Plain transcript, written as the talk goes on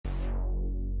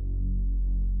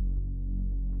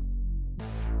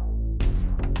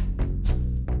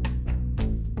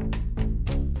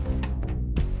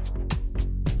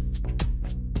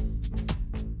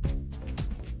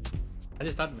I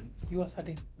just start, man. You are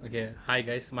starting. Okay, hi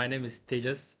guys. My name is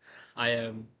Tejas. I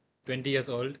am 20 years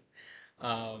old.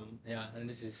 And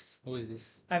this is who is this?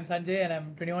 I'm Sanjay and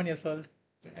I'm 21 years old.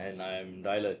 And I'm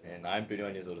Dylan, and I'm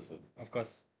 21 years old also. Of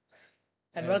course.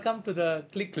 And Uh, welcome to the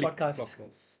Cliqued podcast.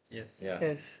 Yes. Yeah.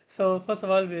 Yes. So first of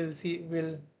all, we'll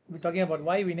be talking about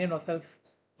why we named ourselves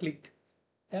Cliqued.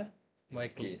 Yeah. Why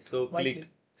Okay, click? so Why Cliqued,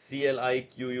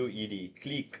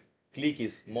 Cliqued. Clique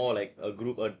is more like a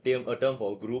group, a term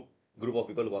for a group of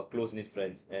people who are close-knit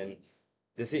friends. And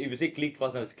they say if you say clicked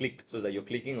first, now it's clicked, so it's like you're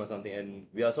clicking or something. And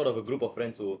we are sort of a group of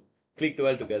friends who clicked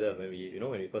well together when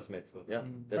we first met. So yeah,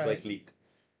 that's why Right. clicked.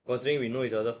 Considering we know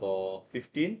each other for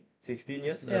 15, 16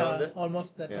 years Yeah, around there.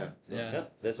 almost that Yeah, time. so, Yeah. yeah,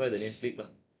 that's why the name clicked.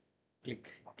 Click,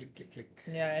 click, click, click.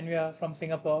 Yeah, and we are from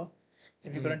Singapore,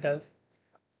 if you couldn't tell.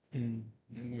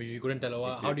 If you couldn't tell,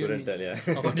 If how you do you couldn't mean? tell, yeah.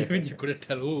 How do you mean you couldn't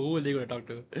tell? Who are they going to talk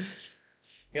to?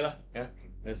 Okay lah, yeah,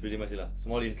 that's pretty much it lah.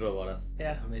 Small intro about us.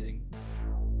 Yeah. Amazing.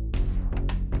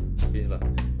 Peace lah.